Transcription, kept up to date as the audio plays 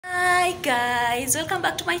Hi guys, welcome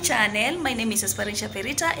back to my channel. My name is Esperanza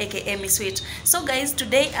Perita, aka Miss Sweet. So guys,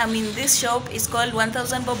 today I'm in this shop. It's called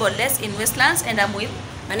 1000 Bob or Less in Westlands, and I'm with...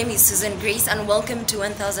 My name is Susan Grace, and welcome to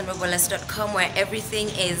 1000boboless.com, where everything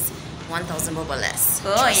is 1000 Bob or Less.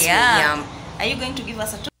 Oh yeah. Are you going to give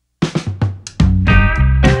us a tour?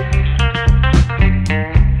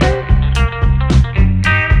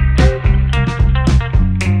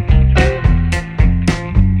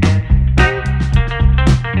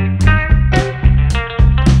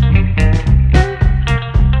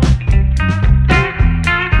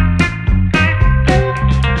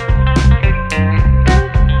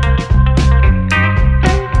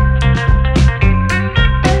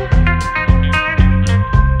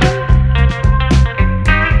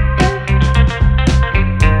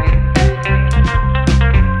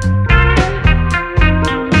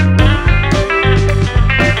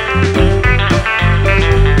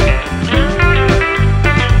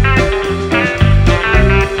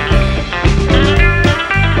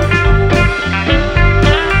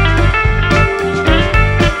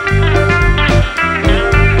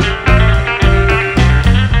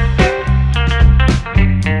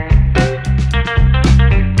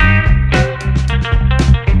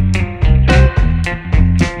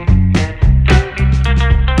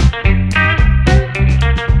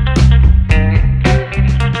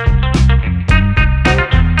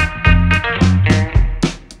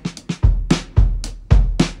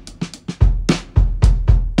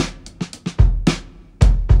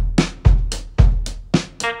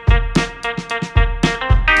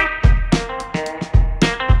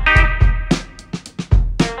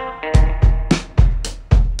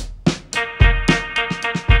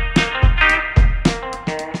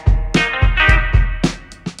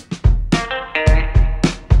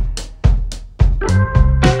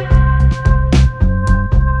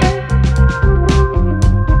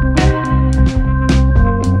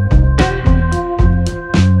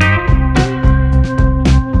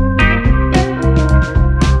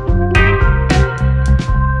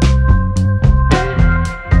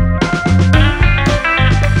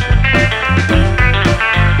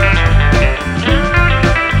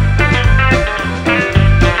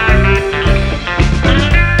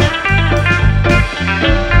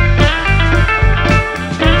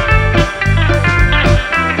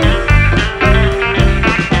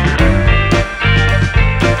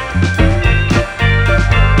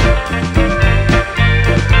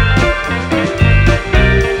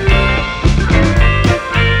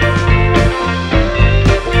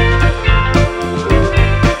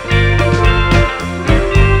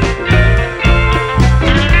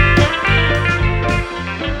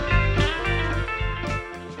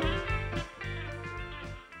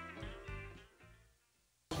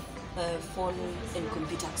 Phone and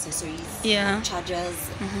computer accessories, chargers,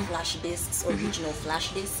 flash discs, original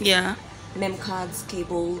flash discs, mem cards,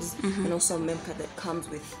 cables, and also a mem card that comes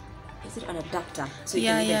with, is it an adapter, so you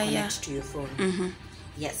can even connect to your phone.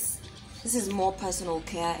 Yes, this is more personal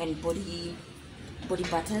care and body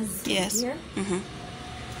butters here,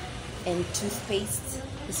 and toothpaste.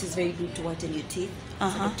 This is very good to whiten your teeth.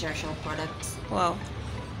 It's a terrestrial product. Wow.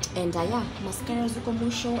 And mascara,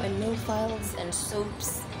 zukomusho, and nail files, and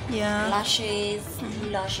soaps, lashes,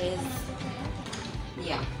 lashes.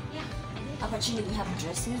 Up actually we have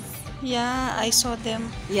dresses. Yeah, I saw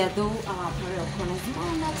them. Yeah, though apparel corners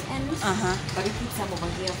on that end. But we put some over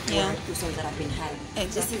here for persons that have been had.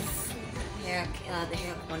 This is hair, the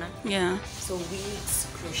hair corner. Yeah. So wigs,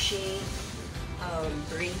 crochet,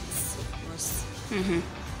 braids, of course.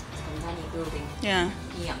 Building. Yeah.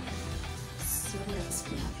 So what else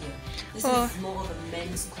do we have here? This is more of a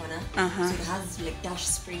men's corner. So it has like dash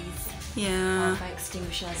sprays, fire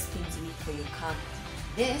extinguishers, things you need for your car.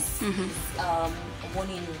 This is a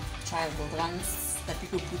warning triangle, the ones that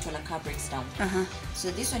people put when a car breaks down.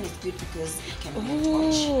 So this one is good because it can be a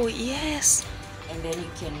torch. Oh yes. And then you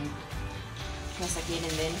can press again,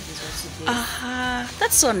 and then there's also this.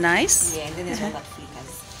 That's so nice. Yeah, and then there's one that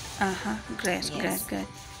flickers. Great.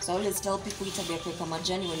 So I always tell people it's a bit like a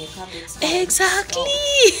journey when your car breaks down.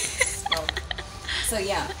 Exactly. So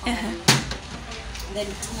yeah. Then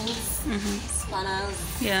tools, spanners,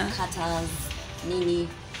 cutters, mini.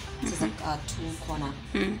 This is like a tool corner.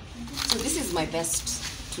 So this is my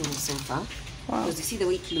best tool so far. Wow. Because you see the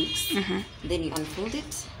way it looks. Then you unfold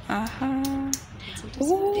it.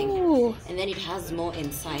 Ooh. And then it has more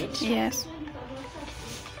inside. Yes.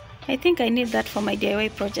 I think I need that for my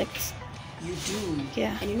DIY projects. You do.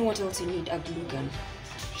 Yeah. And you know what else you need? A glue gun.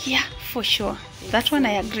 Yeah, for sure. That one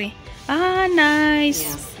I agree. Nice.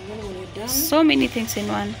 Yes. And then when you're done. So many things in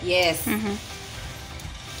one. Yes. And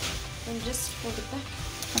just fold it back.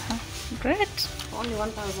 Great. Only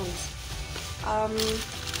 1,000.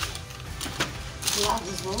 Gloves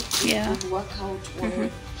as well. Yeah. To work out or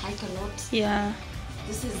hike a lot. Yeah.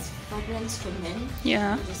 This is fragrance for men.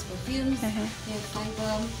 Yeah. This is perfumes, hair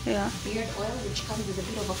fiber, beard oil, which comes with a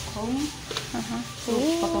bit of a comb. So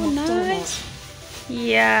oh, nice.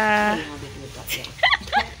 Yeah.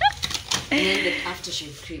 And then the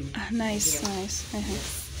aftershave cream. Nice, nice.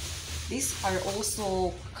 These are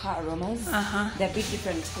also car aromas. They're a bit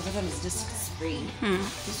different because this one is just spray.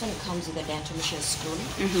 This one comes with a diatomaceous stone,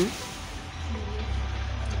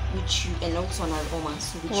 which you, and also an aroma,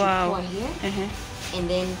 so which you pour here, and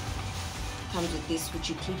then comes with this, which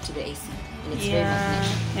you clip to the AC, and it's very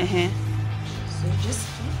magnetic. So you just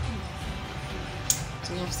clip.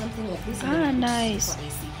 So you have something like this. Nice.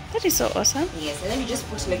 That is so awesome. Yes, and then you just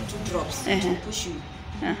put like 2 drops to push you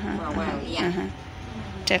for a while. Yeah.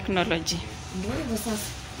 Technology.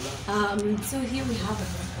 So here we have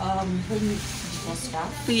home decor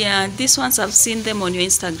stuff. Yeah, these ones I've seen them on your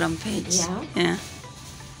Instagram page. Yeah.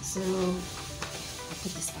 So I'll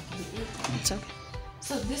put this back a bit. It's okay.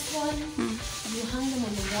 So this one, you hang them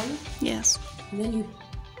on the wall. Yes. And then you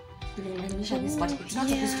this, but it's not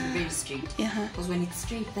supposed to be very straight. Because when it's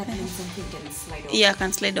straight, that means something can slide off. Yeah,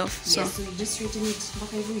 can slide off. So, so you just straighten it.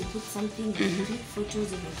 Whatever you put something, you click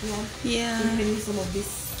photos of your plan. Yeah. Even some of these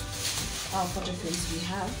photo frames we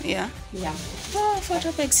have. Yeah. Oh,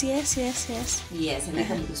 photo pics. Yes. Yes, and they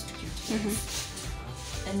come with those cute.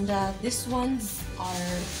 And these ones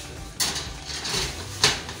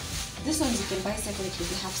you can buy separately if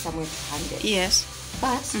you have somewhere to hang them. Yes.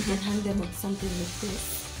 But you can hang them with something like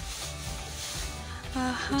this.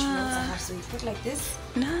 Which ones I have, so you put like this.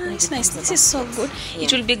 Nice. This is so good. Yeah.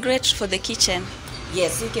 It will be great for the kitchen.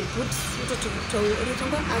 Yes, so you can put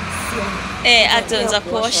add-ons, a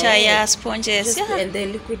washer, sponges, and the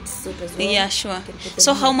liquid soap as well. Yeah, sure.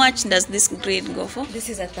 So how much does this grade go for? This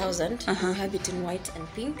is 1,000. We have it in white and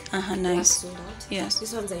pink. Nice. Sold out. Yes.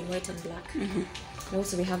 These ones are in white and black. And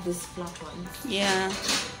also we have these flat ones. Yeah.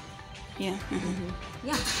 Yeah.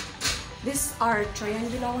 These are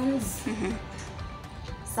triangular ones.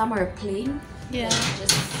 Some are plain. Yeah.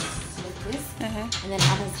 Just like this. And then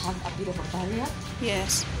others have a bit of a barrier.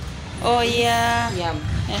 Yes. Oh yeah.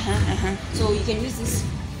 So you can use this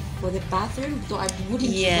for the bathroom, though I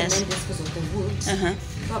wouldn't recommend this because of the wood.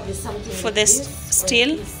 Probably something for like this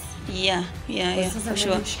steel. Yeah, for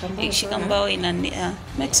sure. Shikambao in an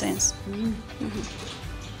makes sense.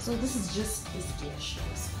 So this is just basically a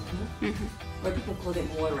shelves, or people call them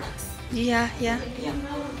wall racks. Yeah.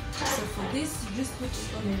 So for this, you just put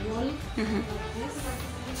it on a wall like this.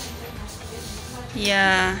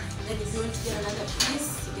 Yeah. Then if you want to get another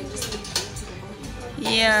piece, you can just make it into the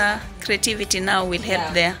wall. Yeah, creativity now will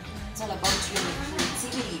help there. It's all about your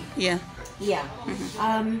creativity. Yeah.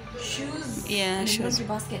 Shoes. Yeah, shoes. Laundry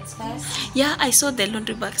baskets first. Yeah, I saw the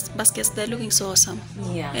laundry baskets. They're looking so awesome.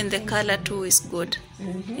 Yeah. And the color too is good.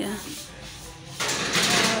 Yeah.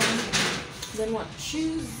 Then what?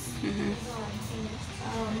 Shoes.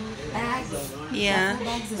 Bags. Yeah.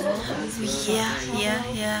 Bags as well.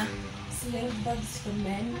 Yeah. Slave bags for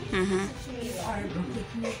men. These are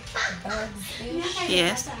picnic bags.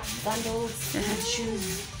 Yes. Bundles,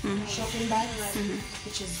 shoes, shopping bags,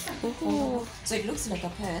 which is so it looks like a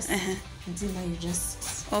purse. Until now you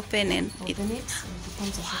just open it, and it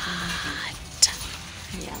becomes a shopping bag.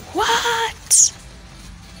 Yeah. What?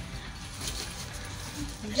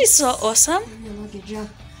 That is so awesome.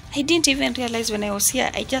 I didn't even realize when I was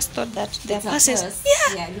here. I just thought that the purses.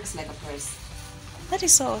 Yeah, it looks like a purse. That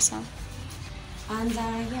is so awesome. And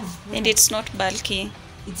and it's not bulky.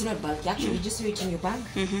 It's not bulky. Actually, you just throw it in your bag.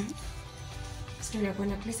 So you're going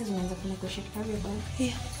to places when you're going to carry your bag.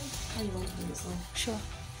 Yeah. How you want to do this one? Sure.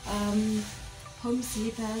 Home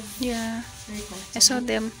slippers. Yeah. Very comfortable. I saw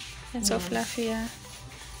them. It's so fluffy. Yeah.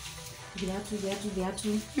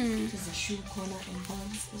 There's a shoe corner and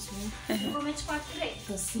bags as well.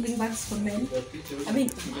 So sleeping bags for men. I mean,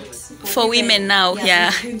 for women now.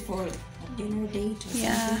 Yeah. For a dinner date or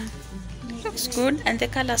something. Looks good, and the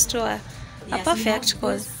colors too are perfect.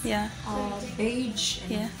 Cause beige.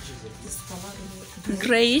 And this color.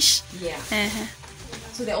 Grayish. Yeah.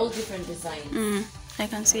 So they're all different designs. I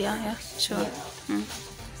can see. Yeah. Sure.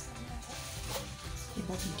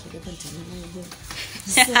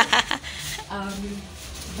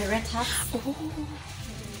 The red hats.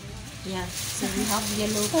 Yeah, so we have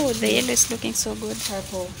yellow. Oh, the yellow is looking so good.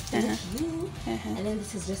 Purple, blue, and then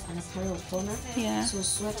this is just an apparel corner. Yeah. So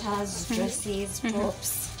sweaters, dresses,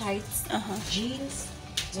 tops, tights, jeans.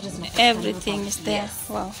 Everything is there. Yes.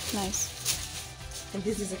 Wow, nice. And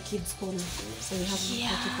this is a kids corner. So we have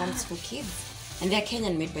khaki pants for kids. And they're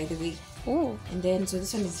Kenyan made, by the way. Oh. And then, so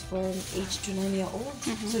this one is from 8 to 9 year old.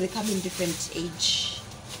 So they come in different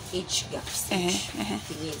age gaps.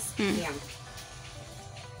 Thingies. Yeah.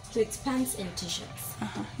 So it's pants and t-shirts.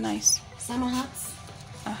 Nice. Summer hats.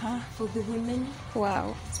 For the women.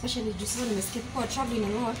 Wow. Especially just when people are traveling a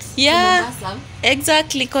lot. Yeah.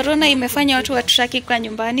 Exactly. Corona imefanya watu watraki kwa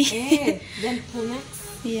nyumbani. Then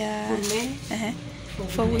pull-ups. Yeah. For men.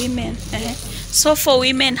 For women. So for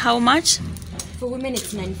women, how much? For women,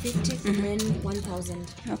 it's 950. For men,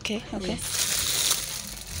 1,000. Okay. Okay.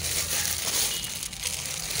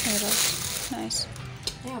 Alright. Nice.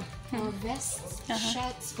 Yeah. Vests,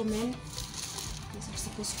 shirts for men. These are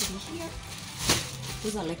supposed to be here.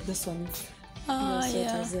 These are like this ones.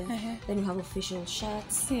 Yeah. Then you have official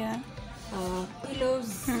shirts. Yeah.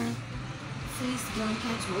 Pillows. Fleece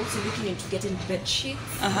blankets. We're also looking into getting bed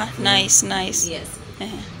sheets. Nice. Yes.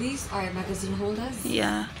 These are magazine holders.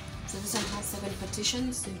 Yeah. So this one has 7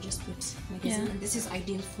 partitions. So you just put magazine. And this is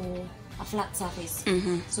ideal for a flat surface.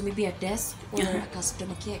 So maybe a desk or a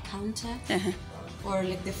customer care counter. Or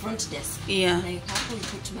like the front desk. Yeah. Like how you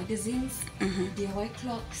put magazines, DIY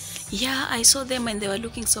clocks. Yeah, I saw them and they were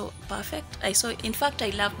looking so perfect. In fact,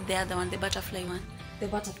 I loved the other one, the butterfly one. The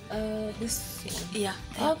this one. Yeah.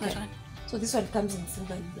 Okay. One. So this one comes in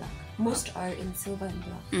silver and black. Most are in silver and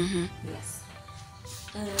black. Yes.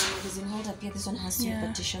 Magazine holder here. This one has 2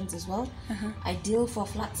 partitions as well. Ideal for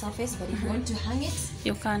flat surface, but if you want to hang it,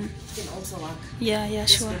 you can. It can also work. Yeah,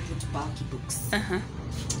 just sure. Put bulky books.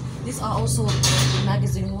 These are also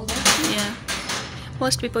magazine holders. Yeah.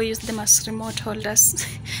 Most people use them as remote holders.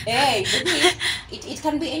 Hey, it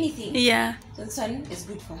can be anything. Yeah. So this one is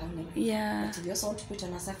good for hanging. Yeah. But if you also want to put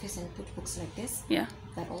on a surface and put books like this,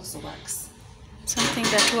 that also works. Something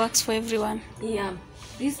that works for everyone. Yeah.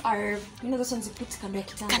 These are, those ones you put kando ya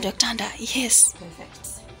kitanda. Yes.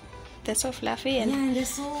 Perfect. They're so fluffy and they're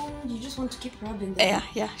so, you just want to keep rubbing them.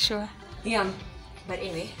 Yeah, sure. Yeah. But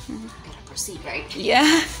anyway, gotta proceed, right?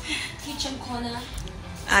 Yeah. Kitchen corner.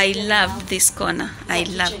 I love this corner. I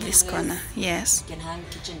love this corner. Yes. You can hang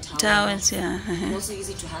kitchen towels. Towels, yeah. You can also use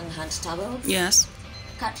it to hang hand towels. Yes.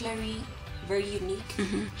 Cutlery, very unique.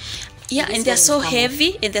 Yeah, and they're so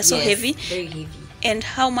heavy. Heavy. Very heavy. And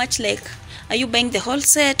how much, like, are you buying the whole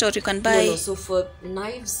set or you can buy? No, so for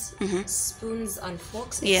knives, spoons and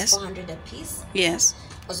forks, it's 400 a piece. Yes.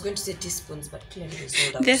 I was going to say teaspoons, but clearly they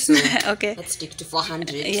sold out. This, so okay. Let's stick to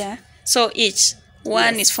 400. Yeah. So each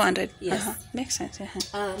one is 400. Yes. Makes sense.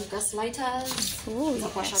 Gas lighters. Oh,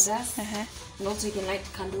 yes. Gas. And also you can light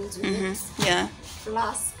candles with it. Yeah.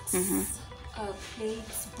 Flasks.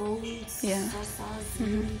 Plates, bowls, saucers.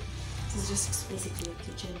 This is just basically a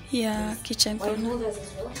kitchen. Yeah, kitchen. Wine holders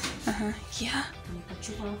as well. Yeah.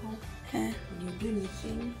 When you do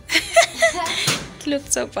anything. It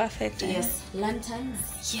looks so perfect. Yes.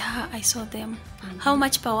 Lanterns. Yeah, I saw them. How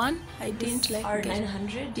much per one? I didn't like. Are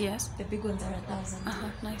 900. Yes. The big ones are 1,000.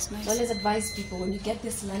 Nice. So I always advise people when you get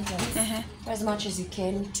this lanterns, try as much as you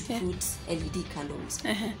can to put LED candles.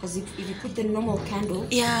 Because if you put the normal candle,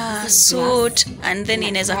 suit and then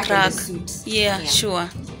it has a crack. Yeah, sure.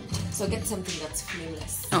 So get something that's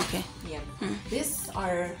flameless. Okay. Yeah. These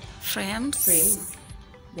are frames.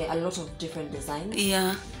 There are a lot of different designs.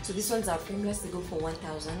 Yeah. So these ones are frameless. They go for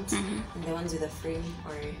 1,000, and the ones with a frame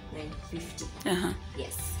are 950.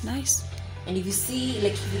 Yes. Nice. And if you see,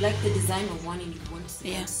 like, if you like the design of one and you want to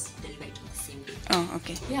deliver it on the same day. Oh,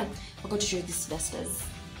 okay. Yeah. I'm going to show you these dusters.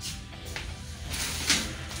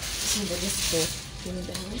 So they're just for cleaning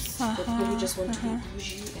the house. But people just want to be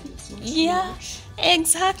bougie and it's not too much.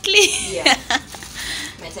 Exactly. Yeah.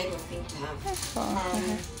 My type of thing to have.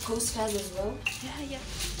 Coasters as well. Yeah.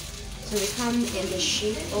 So they come in the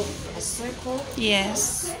shape of a circle.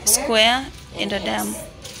 Yes. Square and a dam.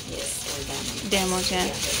 Yes, or dam. Dam, yeah. Yeah.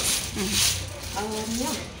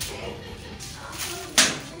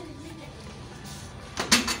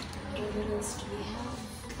 What else do we have?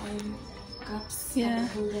 Cups. Yeah.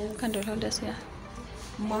 Candle holders. Candle holders, yeah.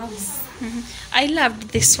 Mugs. I loved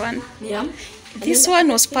this one. Yeah. This one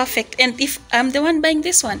was perfect, and if I'm the one buying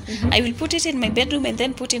this one, I will put it in my bedroom and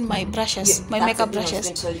then put in my brushes, my makeup brushes.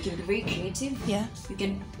 So you can be very creative. Yeah. You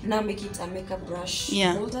can now make it a makeup brush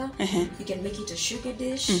holder. You can make it a sugar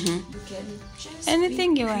dish. You can just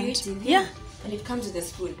anything be you creative, want. Yeah. And it comes with a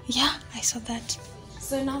spoon. Yeah, I saw that.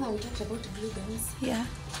 So now that we talked about glue guns. Yeah.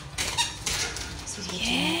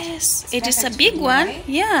 Yes, it is a big one.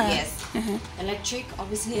 Yeah. Yes. Electric,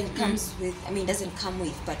 obviously, and comes with. I mean, doesn't come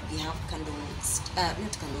with, but we have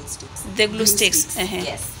not candlesticks. The glue sticks.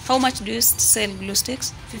 Yes. How much do you sell glue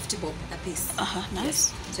sticks? 50 bob a piece. Nice.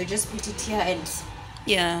 Yes. So just put it here and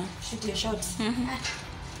shoot your shot.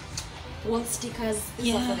 Wall stickers.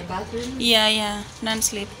 These are for the bathroom. Yeah.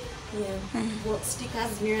 Non-slip. Yeah. Wall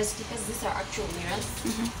stickers, mirror stickers. These are actual mirrors,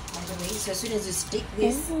 by the way. So as soon as you stick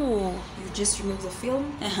this, you just remove the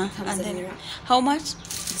film. It becomes a mirror. How much?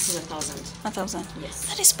 This is 1,000. 1,000. Yes.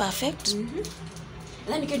 That is perfect. And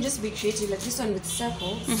then you can just be creative, like this one with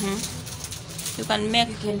circles. You can make.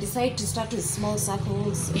 You can decide to start with small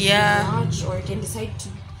circles, large, or you can decide to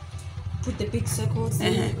put the big circles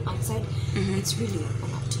outside. It's really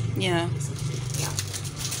up to you. Yeah.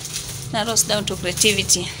 Narrows down to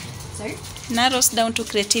creativity. Sorry? Narrows down to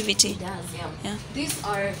creativity. It does, yeah. These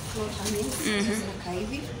are floor hangings. This is a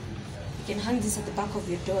kaivi. You can hang this at the back of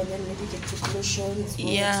your door, and then maybe you can put lotions.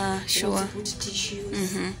 Yeah, sure. You want to put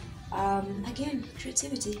tissues. Again,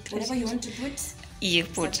 creativity. Whatever you want to put, you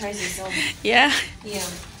put. Surprise yourself. Yeah.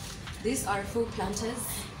 These are full planters.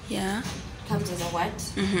 Yeah. Comes as a WIT.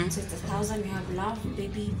 So it's 1,000. We have love,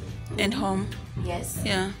 baby, and home. Yes.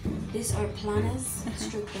 Yeah. These are planners,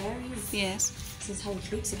 strawberries. Yes. This is how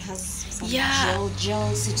it looks. It has some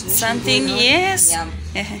gel situation. Something, yes. Yeah.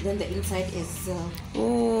 Then the inside is.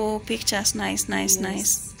 Oh, pictures, nice.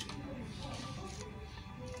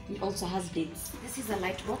 It also has beads. This is a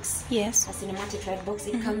light box. Yes. A cinematic light box.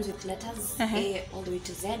 It comes with letters A all the way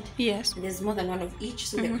to Z. Yes. And there's more than one of each,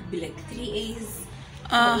 so there could be like 3 A's.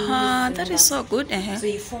 That is so good. So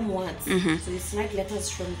you form words. So you slide letters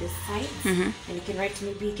from the sides, and you can write,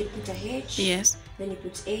 maybe you can put a H. Yes. Then you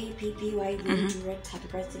put A, P, P, Y, then to write happy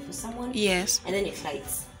birthday for someone. Yes. And then it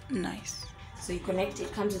lights. Nice. So you connect,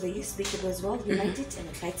 it comes with a USB cable as well. You light it and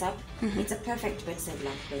it lights up. It's a perfect bedside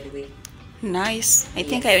lamp, by the way. Nice. I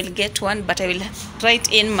think I will get one, but I will write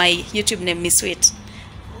in my YouTube name, Miss Wit.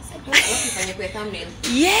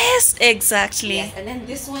 Yes, exactly. Yes, and then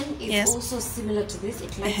this one is also similar to this.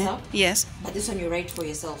 It lights up. Yes. But this one you write for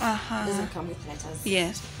yourself. It doesn't come with letters.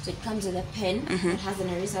 Yes. So it comes with a pen. It has an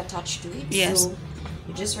eraser attached to it. Yes. So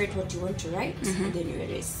you just write what you want to write, and then you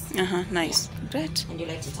erase. Nice. Great. And you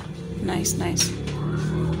light it up. Nice. Frames.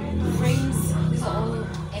 These are all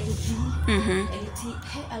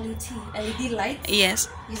LED lights. Yes.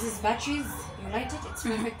 Uses batteries. You light it. It's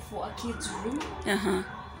perfect for a kid's room.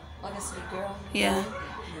 Honestly, girl. Yeah.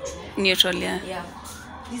 Neutral. Yeah.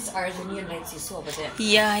 These are the neon lights you saw over there.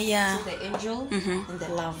 Yeah. So the angel and the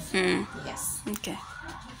love. Yes. Okay.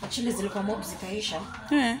 Actually, zilikuwa mob zikaisha.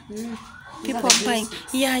 People are buying.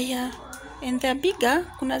 Yeah. And they're bigger.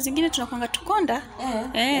 Kuna zingine tunakwanga tukonda.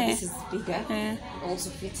 This is bigger.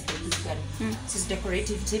 Also fits the big one. This is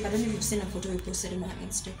decorative tape. I don't know if you've seen a photo we posted on our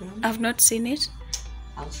Instagram. I've not seen it.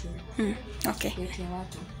 I'll show you. Okay.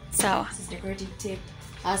 So this is decorative tape.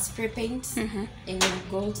 Spray paint in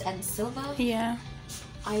gold and silver. Yeah.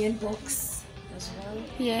 Iron box as well.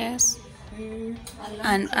 Yes.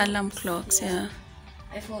 And alarm clocks. Yeah.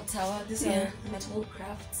 Eiffel Tower. These are metal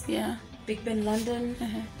crafts. Yeah. Big Ben London.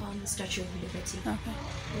 Statue of Liberty. Okay.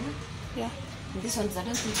 Yeah. And these ones, I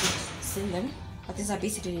don't think you've seen them, but these are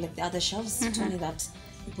basically like the other shelves. It's only that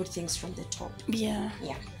you put things from the top. Yeah.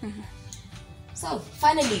 So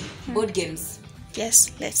finally, board games.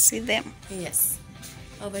 Yes. Let's see them. Yes.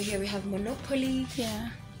 Over here we have Monopoly.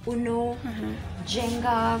 Yeah. Uno,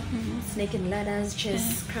 Jenga, Snake and Ladders,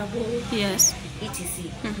 Chess, Scrabble, yes, etc.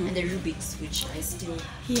 And the Rubik's, which I still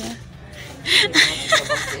don't know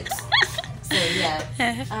about it. So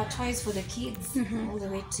yeah, toys for the kids, all the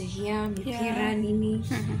way to here, Mipira, Nini.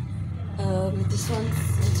 This one's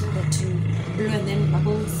until the two blue and then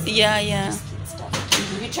bubbles. Yeah. Just kid stuff.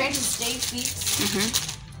 We're trying to stay fit.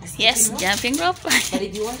 Yes, jumping rope. But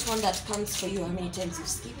if you want one that counts for you how many times you've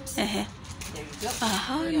skipped, there you go.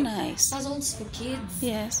 Nice. Puzzles for kids.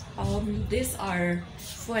 Yes. These are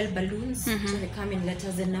foil balloons, so they come in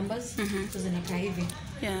letters and numbers. So zinakaivi.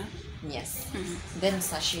 Yeah. Yes. Then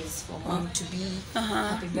sachets for mom to be.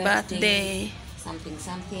 Happy birthday. Something.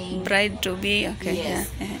 Bride to be. Okay. Yes.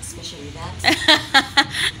 Yeah. Especially that. I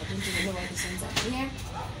don't even know why this one's up here.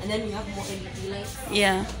 And then we have more LED lights.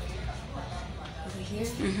 Yeah. Over here.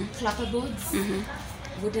 Clapper boards.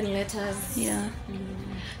 Wooden letters. Yeah.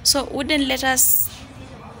 So wooden letters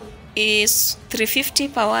is 350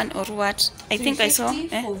 per one or what? I think I saw.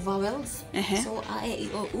 For vowels. So A, E,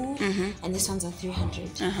 I, O, U. And this one's are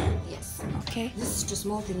 300. Yes. Okay. This is too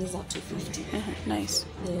small thing is up to 50. Nice.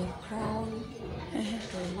 The crown. The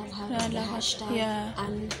love heart. The hashtag. Yeah.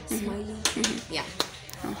 And smiley. Yeah.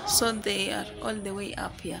 So they are all the way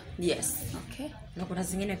up here. Yes. Okay. Na kuna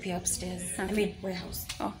zingine pia upstairs. I mean warehouse.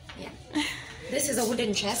 Oh. Yeah. This is a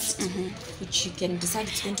wooden chest, which you can decide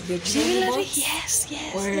it's going to be a jewelry box, yes,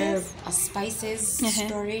 or a spices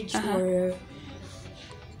storage, or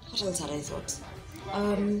what else had I thought?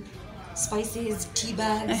 Spices, tea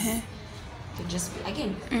bags. can just be,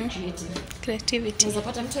 again, creativity.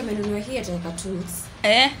 Unapata mtu amenunua hii ataweka tools.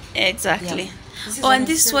 Exactly. And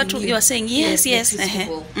this is what you are saying. Yes. So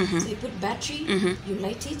you put battery, you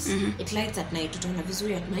light it, it lights at night, utaona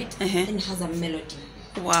vizuri at night, and it has a melody.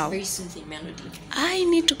 Wow. Very soothing melody. I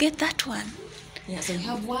need to get that one. Yeah, so you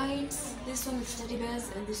have white, this one with teddy bears,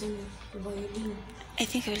 and this one with violin. I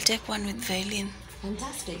think I will take one with violin.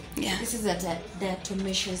 Fantastic. Yeah. This is the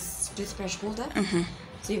Tomicious toothbrush holder.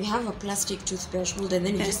 So you have a plastic toothbrush holder, and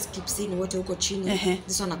then you just keep seeing water uko chini.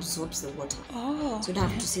 This one absorbs the water. So you don't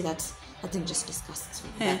have to see that. I think just discussed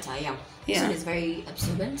better. This one is very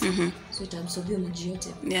absorbent. So it absorbs your maji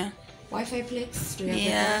yote. Wi-Fi plates. Do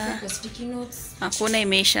you have the Wi-Fi sticky notes? Hakuna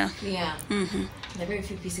imeisha. Yeah. There are very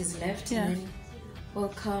few pieces left. And then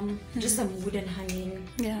welcome. Just some wooden hanging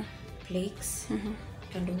plates.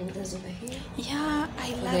 Candle holders over here. Yeah, I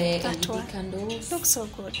love that one. Candles. Looks so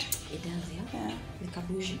good. It does, yeah. Like a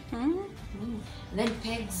bougie. Then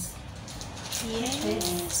pegs.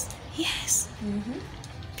 Yes.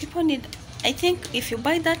 People need. I think if you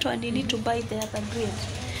buy that one, you need to buy the other grill.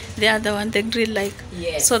 The other one, the grill, like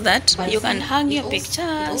so that you can hang your pictures.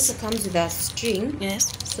 It also comes with a string.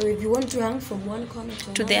 Yes. So if you want to hang from one corner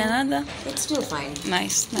to the another, it's still fine.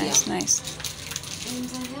 Nice.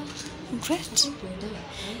 And great.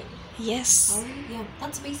 Yes. Yeah,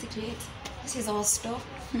 that's basically it. This is our store.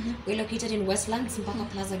 We're located in Westlands, Mpaka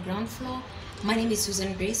Plaza ground floor. My name is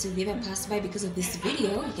Susan Grace. If you ever passed by because of this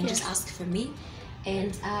video, you can just ask for me.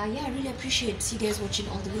 And I really appreciate you guys watching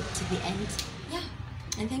all the way to the end. Yeah,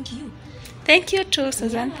 and thank you. Thank you too,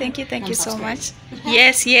 Susan. Thank you so much.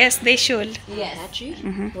 Yes, they should. Yes. Battery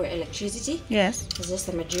or electricity. Yes. It's just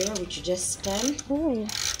a Majira which you just turn.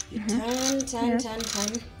 You turn.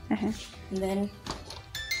 And then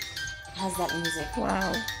has that music.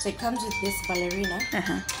 Wow. So it comes with this ballerina.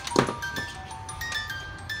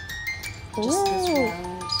 Just goes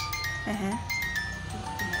round.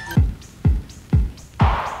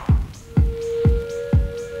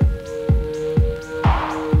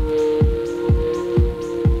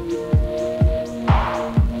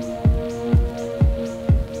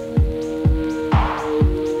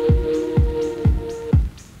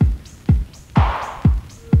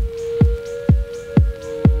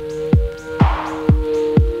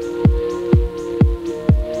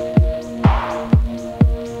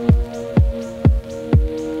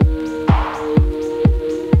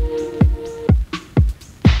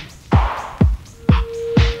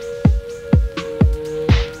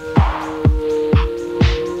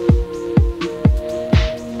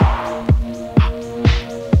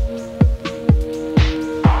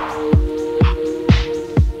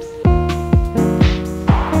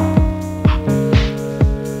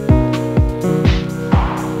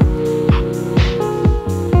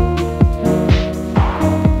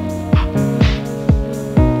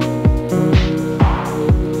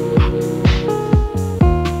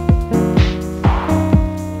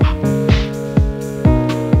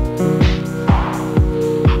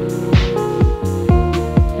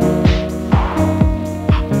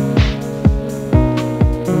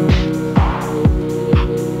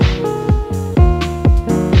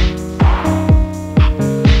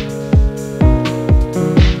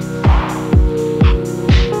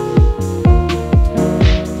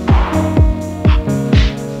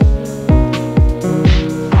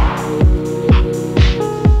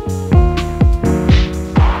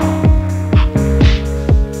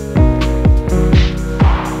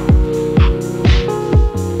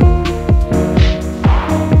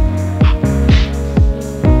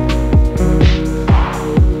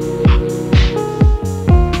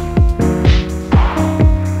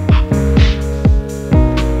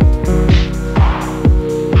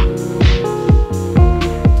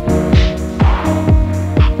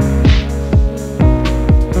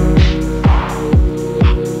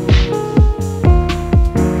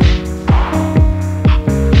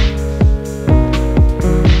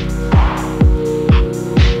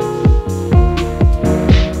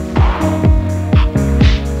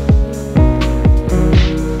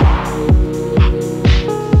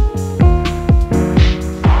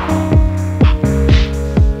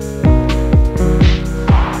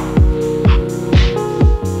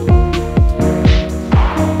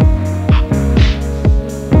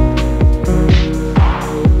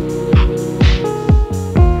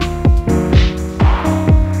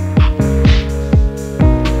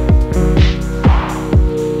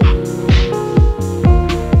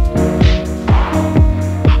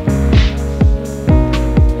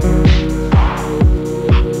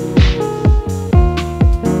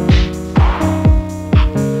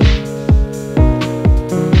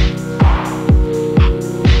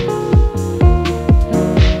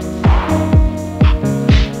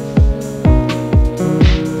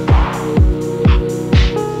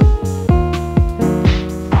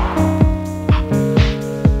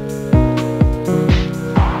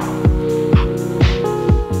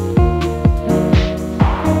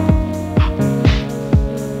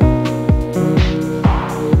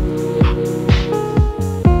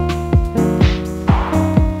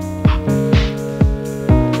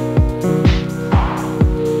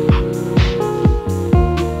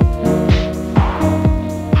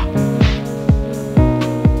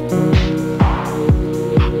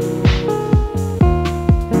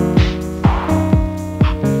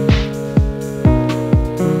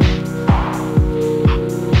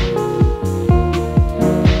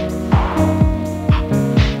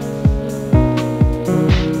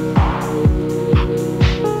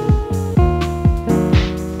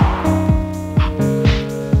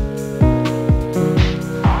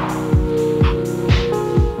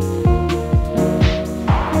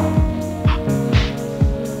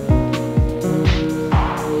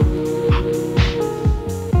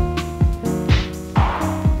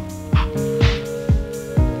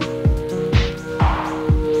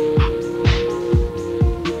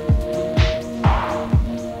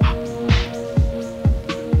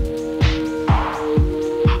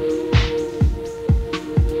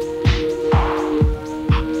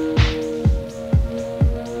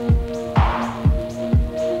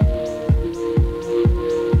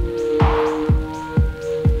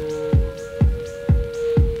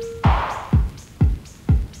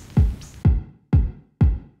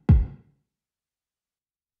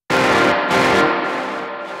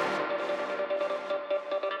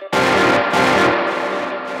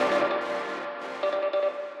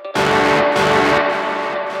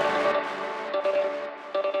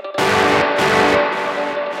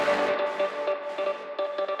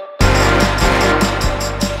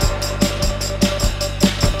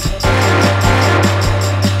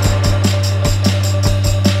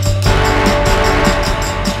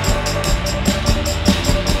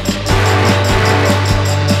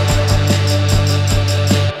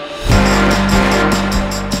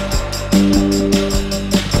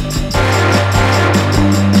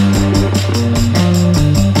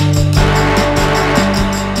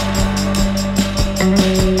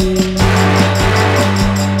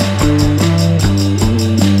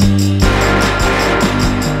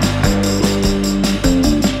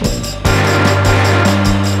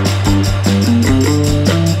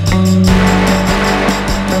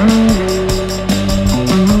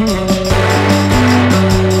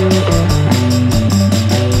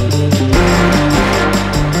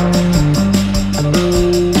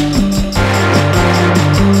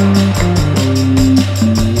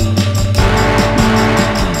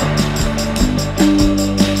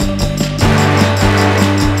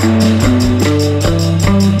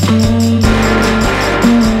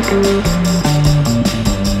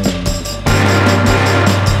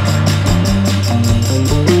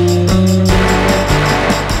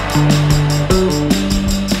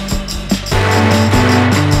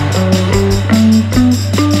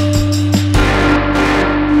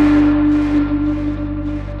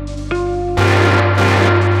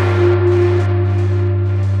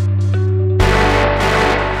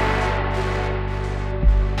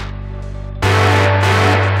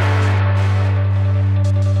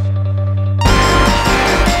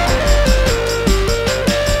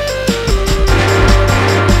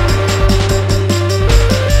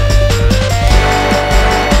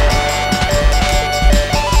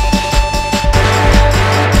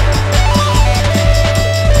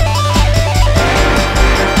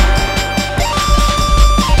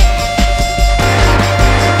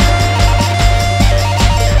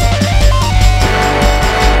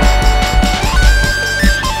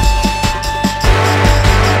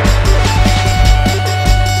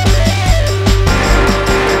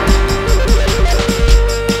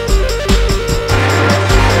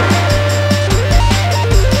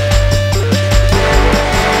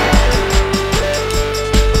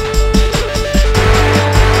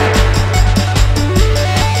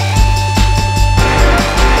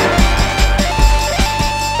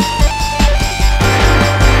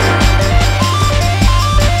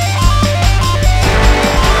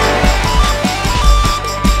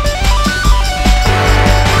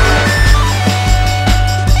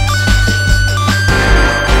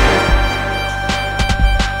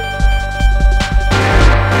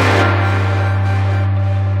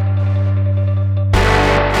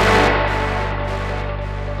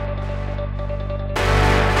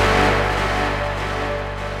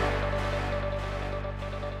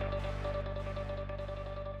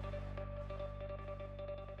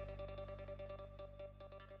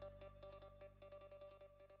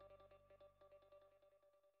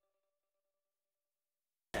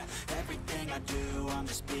 Everything I do, I'm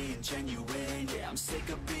just being genuine. Yeah, I'm sick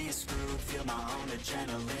of being screwed, feel my own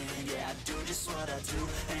adrenaline. Yeah, I do just what I do,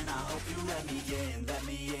 and I hope you let me in,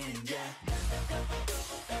 yeah.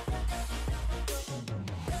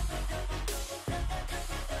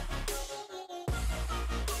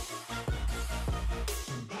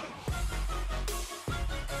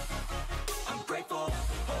 I'm grateful,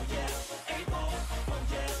 oh yeah, able, oh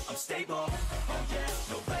yeah, I'm stable, oh yeah,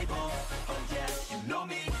 no label, oh yeah, you know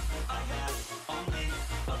me, I have only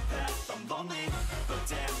a path, I'm lonely, but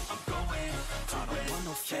damn, I'm going to win. I don't want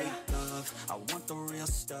no fake love, I want the real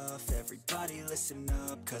stuff. Everybody listen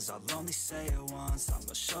up, cause I'll only say it once. I'm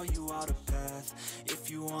gonna show you all the path, if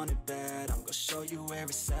you want it bad. I'm gonna show you where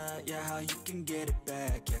it's at, yeah, how you can get it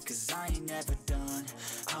back. Yeah, cause I ain't never done,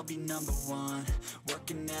 I'll be number one.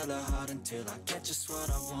 Working hella hard until I get just what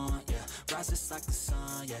I want, yeah. Rises like the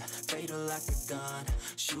sun, yeah, fatal like a gun.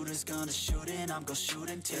 Shooters gonna shoot and I'm gonna shoot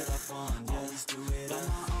until I won, yeah. Always do it on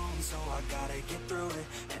my own, so I gotta get through it.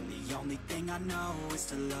 And the only thing I know is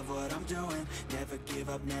to love what I'm doing. Never give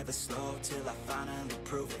up, never slow, till I finally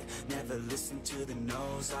prove it. Never listen to the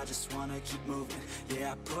no's, I just wanna keep moving.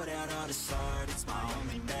 Yeah, I put out all this art, it's my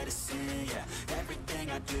only medicine, yeah. Everything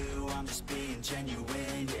I do, I'm just being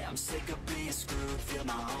genuine. Yeah, I'm sick of being screwed, feel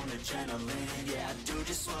my own adrenaline. Yeah, I do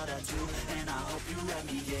just what I do, and I hope you let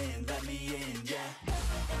me in, yeah.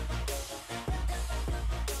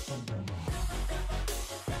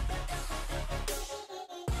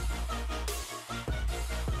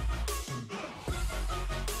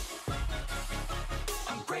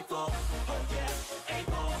 Grateful, oh yeah,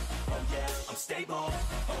 able, oh yeah, I'm stable,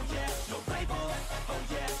 oh yeah, no label, oh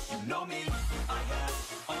yeah, you know me, I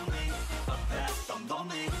have only a path, I'm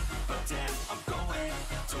lonely, but damn, I'm